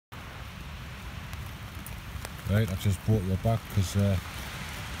Right, I just brought you back because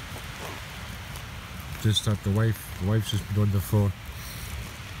just had the wife's just been on the phone.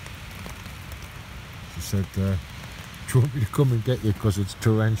 She said, do you want me to come and get you because it's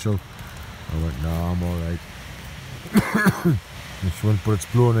torrential? I went, no, I'm alright. And she went, but it's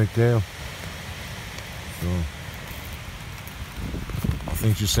blowing a gale. So I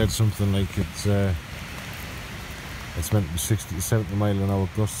think she said something like it's meant to be 60 to 70 mile an hour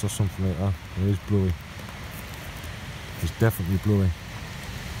gusts or something like that. It is blowy. It's definitely blowy.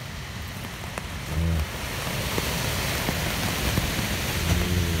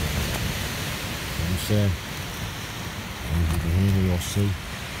 I'm saying, and you can hear me or see.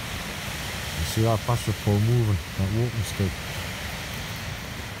 You see that pasture pole moving, that walking stick.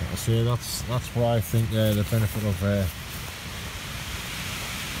 I say that's what I think the benefit of at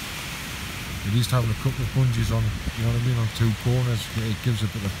least having a couple of bungees on, you know what I mean, on two corners. It gives a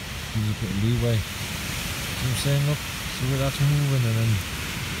bit of leeway. You know what I'm saying? Look, see where that's moving, and then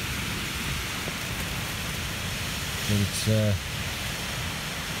but it's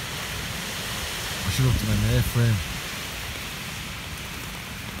I should have done an airframe.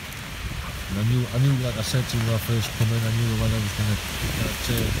 And I knew, like I said to you when I first come in, I knew the weather was gonna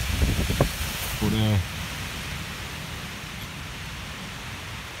change. But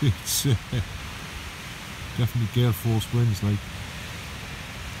it's definitely gale force winds, like.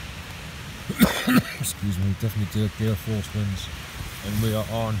 Excuse me, definitely gale force winds, and we are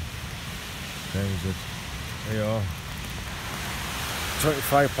on. There is it. We are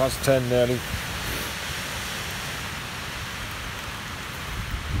 10:25 nearly.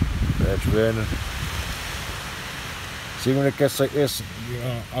 It's raining. See, when it gets like this, you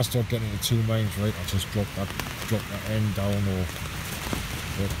know, I start getting into two minds, right? I just drop that end down, or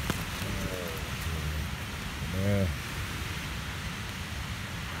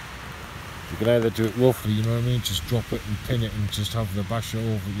you can either do it roughly, you know what I mean, just drop it and pin it and just have the basher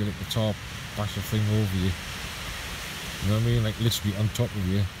over you, like the top basher thing over you, you know what I mean, like literally on top of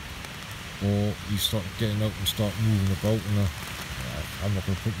you, or you start getting out and start moving about, and I'm not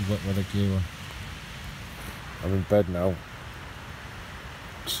going to put the wet weather gear on. I'm in bed now.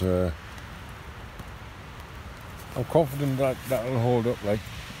 It's, I'm confident that that'll hold up, like.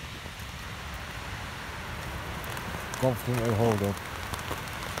 Confident it'll hold up.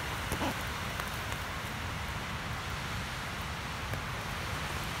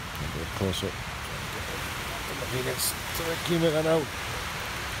 A bit of close up. It's keep it out.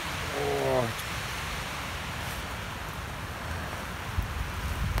 Oh.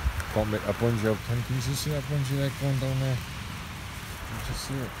 Can't make a bungee out. Can you just see that bungee leg going down there? You just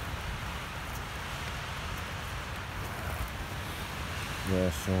see it. Yeah,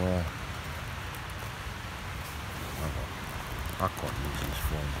 so I can't use these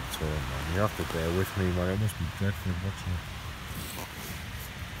phones at all, man. You have to bear with me, man. It must be dreadful watching it.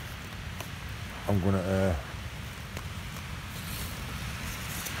 I'm gonna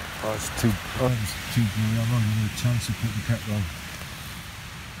it's too blue. I'm not even a chance to put the kettle on.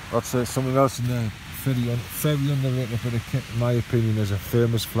 That's something else in there. Very underrated bit of kit, in my opinion, is a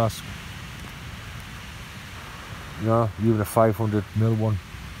thermos flask. You know, even a 500ml one.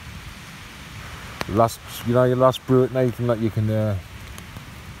 Your last brew at night, and like you can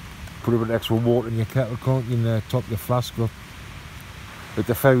put a bit of extra water in your kettle, can't you, and top your flask up. At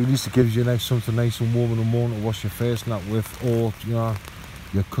the very least, it gives you something nice and warm in the morning to wash your face and that with, or you know,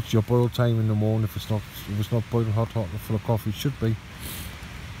 you cut your boil time in the morning if it's not boiling hot full of coffee. It should be.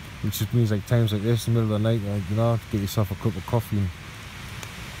 Which just means like times like this in the middle of the night, you know, to get yourself a cup of coffee. And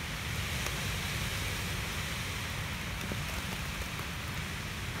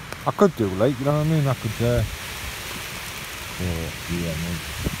I could do, like, you know what I mean? I could, oh yeah, man.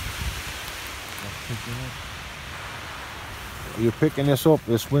 Are you picking this up,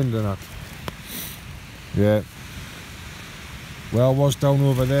 this wind or not? Yeah. Well, I was down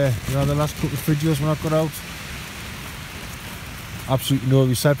over there, you know, the last couple of videos when I got out. Absolutely no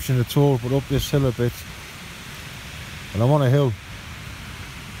reception at all, but up this hill a bit. And I'm on a hill.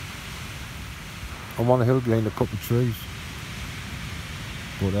 I'm on a hill behind a couple of trees.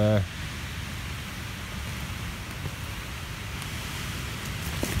 But oh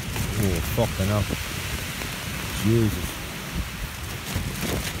fucking hell. Jesus.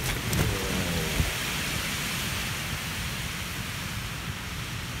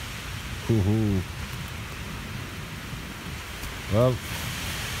 Hoo-hoo. Well,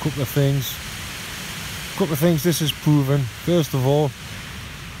 couple of things this is proven. First of all,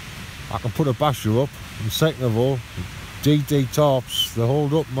 I can put a basher up, and second of all, DD tops, they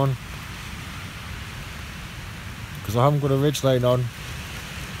hold up, man, because I haven't got a ridge line on.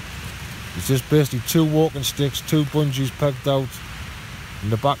 It's just basically 2 walking sticks, 2 bungees pegged out,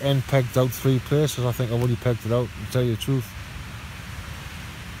 and the back end pegged out 3 places. I think I've already pegged it out, to tell you the truth.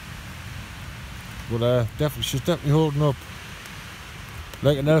 But she's definitely holding up.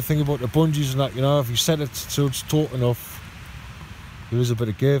 Like, another thing about the bungees and that, you know, if you set it so it's taut enough, there is a bit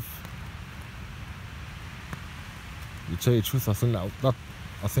of give. To tell you the truth, I think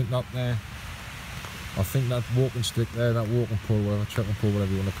that walking stick there, that walking pole, whatever, trekking pole,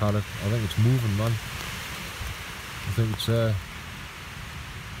 whatever you want to call it, I think it's moving, man. I think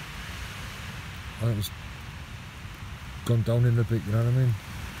it's gone down in a bit, you know what I mean?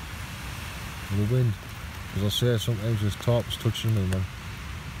 With the wind. As I say, sometimes this top is touching me, man.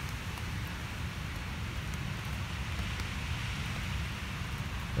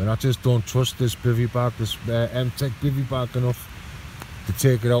 And I just don't trust this bivvy bag, this M-Tech bivvy bag enough to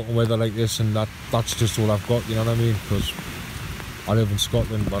take it out in weather like this, and that's just all I've got, you know what I mean? Because I live in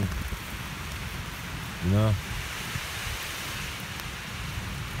Scotland, man. You know?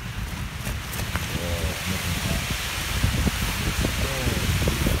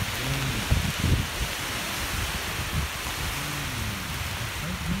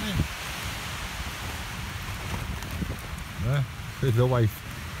 The wife,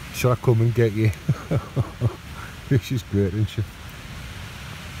 shall I come and get you? She's great, isn't she?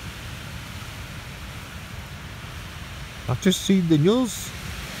 I've just seen the news.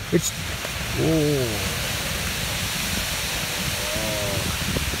 It's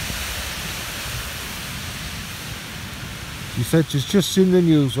She said she's just seen the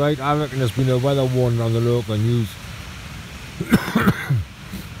news, right? I reckon there's been a weather warning on the local news.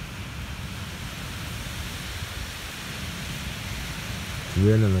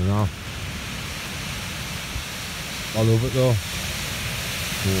 Raining and all. I love it though.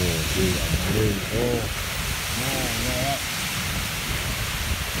 Oh, dude, I'm really, oh, yeah.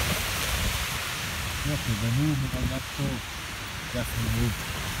 Definitely the movement on that pole. Definitely moved.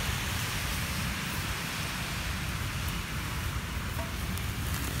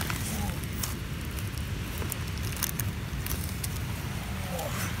 Oh,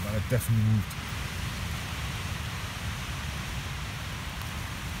 but it definitely moved.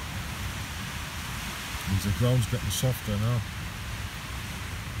 The ground's getting softer now.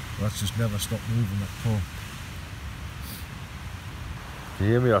 That's just never stopped moving, that pole. Can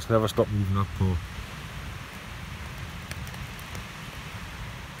you hear me? That's never stopped moving, that pole.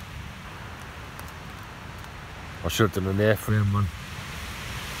 I should have done an airframe, man.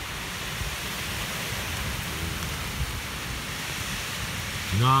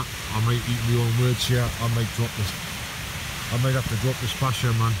 Nah, I might eat my own words here. I might have to drop this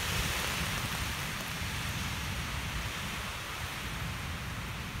basher, man.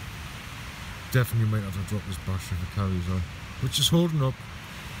 Definitely might have to drop this basher if it carries on. Which is holding up,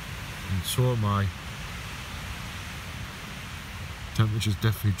 and so am I. Temperature's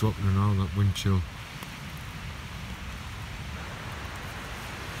definitely dropping now, that wind chill.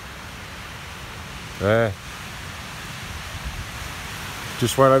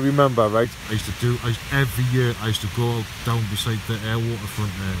 Just what I remember, right? Every year I used to go down beside the air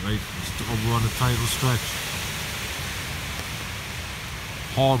waterfront there, right? Over on the tidal stretch.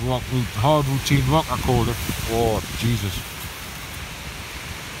 Hard routine rock, I called it. Oh, Jesus.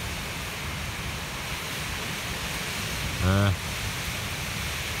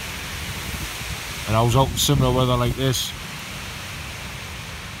 And I was out in similar weather like this.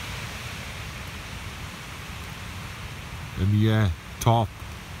 In the top.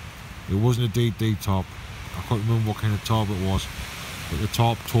 It wasn't a DD top. I can't remember what kind of top it was. But the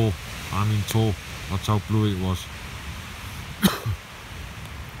top toe. That's how blue it was.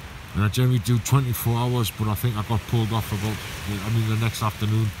 And I generally do 24 hours, but I think I got pulled off the next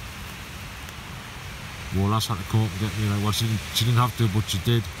afternoon. Well, that's had to come up and get me. Like, well, she didn't have to, but she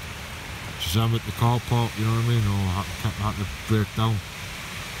did. She said I'm at the car park, you know what I mean? Or I had to break down.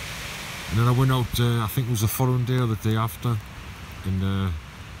 And then I went out, I think it was the following day or the day after. And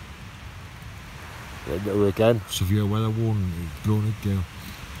again, severe weather warning, blowing a gale.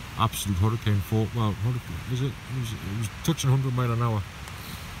 Absolute hurricane fault. Well, it was touching 100 miles an hour.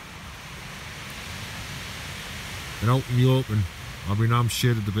 And out in the open, I'm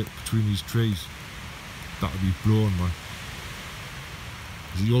shaded a bit between these trees. That would be blowing, man.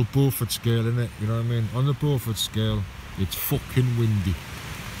 It's the old Beaufort scale, innit? You know what I mean? On the Beaufort scale, it's fucking windy.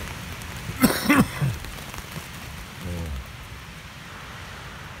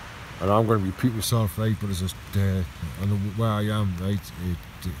 And I'm going to repeat myself, right? But it's just where I am, right?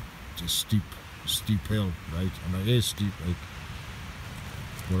 It's a steep hill, right? And it is steep, right?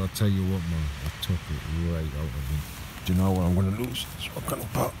 But I'll tell you what, man, I took it right out of me. Do you know what I'm going to lose? So I'm going to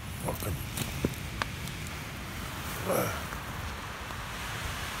pop. walking.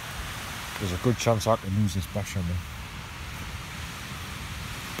 There's a good chance I could lose this basher, man.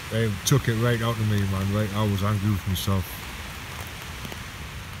 They took it right out of me, man. Right, I was angry with myself.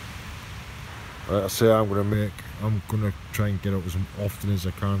 Like I say, I'm gonna try and get out as often as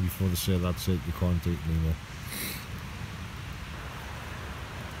I can before they say that's it, you can't do it anymore.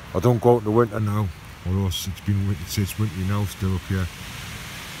 I don't go out in the winter now, although it's wintry now still up here.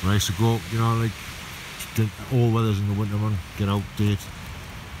 When I used to go, you know, like all weathers in the winter, man, get out, date.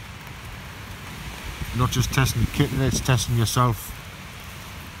 Not just testing the kitten, it's testing yourself.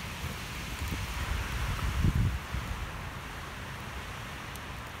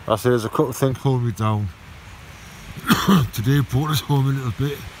 I say there's a couple of things holding me down. Today brought us home a little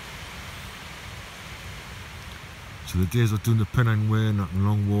bit. So the days of doing the Pennine Way and that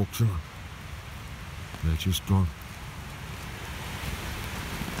long walks, you know, they're just gone.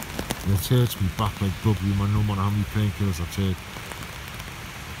 It hurts me back like bubbly, man, no matter how many painkillers I take.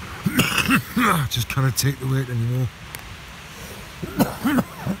 I just can't take the weight anymore.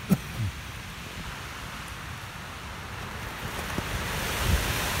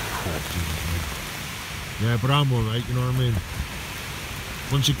 Yeah, but I'm alright, you know what I mean?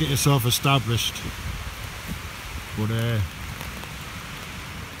 Once you get yourself established. But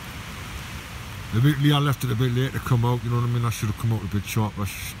admittedly I left it a bit late to come out, you know what I mean? I should have come out a bit sharper,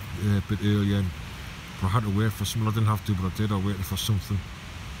 a bit earlier, but I had to wait for something. I didn't have to, but I did. I waited for something.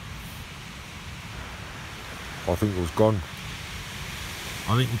 I think it was gone.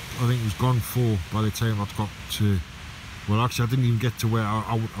 I think it was gone by the time I got to. Well, actually, I didn't even get to where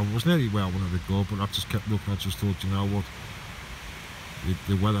I was nearly where I wanted to go, but I just kept looking. I just thought, you know what?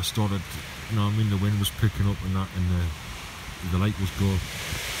 The weather started, you know what I mean? The wind was picking up and that, and the light was good.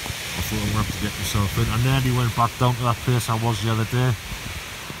 I thought I'm gonna have to get myself in. I nearly went back down to that place I was the other day.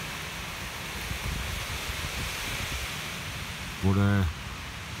 But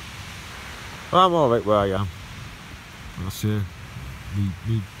I'm alright where I am. Like I say, me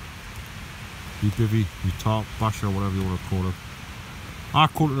bivvy, me tarp, basher, whatever you want to call it. I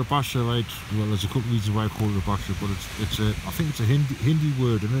call it a basher, right? Well, there's a couple of reasons why I call it a basher, but it's a, I think it's a Hindi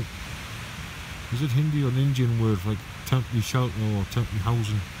word, isn't it? Is it Hindi or an Indian word, like temporary shelter or temporary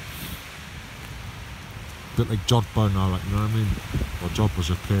housing? A bit like Jodhpur and all that, you know what I mean? Or Jodhpur's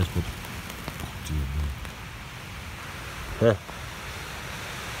a place, but oh dear me. Yeah.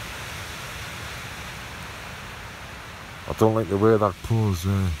 I don't like the way that pulls.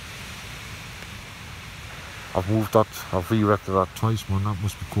 I've moved that, I've re-erected that twice, man. That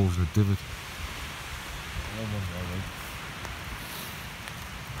must be causing a divot.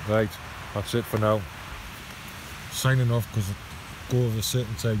 Right, that's it for now. Signing off, because go over a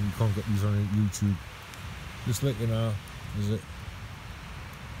certain time you can't get these on YouTube. Just let you know, it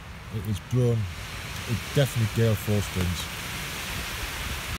is blown. It's definitely gale force winds.